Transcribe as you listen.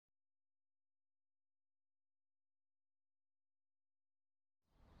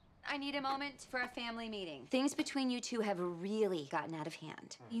I need a moment for a family meeting. Things between you two have really gotten out of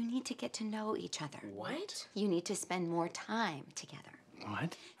hand. You need to get to know each other. What? You need to spend more time together.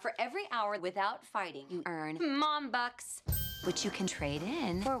 What? For every hour without fighting, you earn mom bucks, which you can trade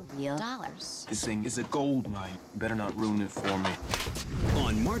in for real dollars. This thing is a gold mine. You better not ruin it for me.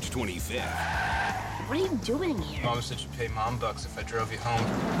 On March 25th. What are you doing here? Mom said you'd pay mom bucks if I drove you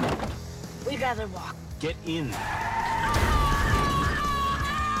home. We'd rather walk. Get in.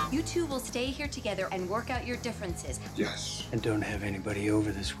 You two will stay here together and work out your differences. Yes. And don't have anybody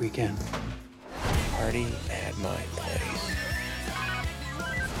over this weekend. Party at my place.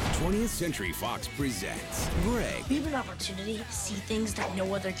 20th Century Fox presents Greg. We have an opportunity to see things that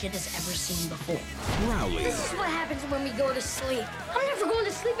no other kid has ever seen before. Rowley. This is what happens when we go to sleep. I'm never going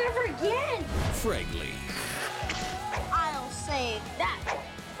to sleep ever again. Fregley. I'll save that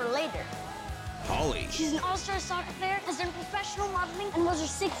for later. Holly. She's an all-star soccer player, has done professional modeling, and was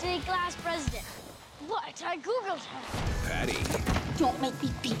her 6th grade class president. What? I Googled her. Patty. Don't make me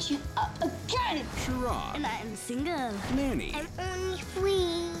beat you up again. Sherrod. And I'm single. Nanny. I'm only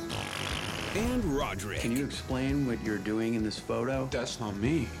free. And Rodrick. Can you explain what you're doing in this photo? That's not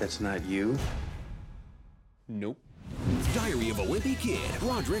me. That's not you? Nope. Diary of a Wimpy Kid.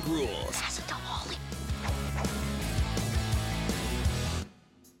 Rodrick rules. That's a double Holly.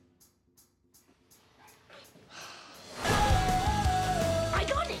 I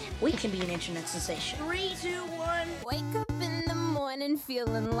got it. We can be an internet sensation. 3, 2, 1. Wake up in the morning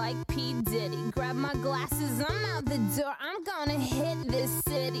feeling like P. Diddy. Grab my glasses, I'm out the door. I'm gonna hit this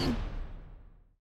city.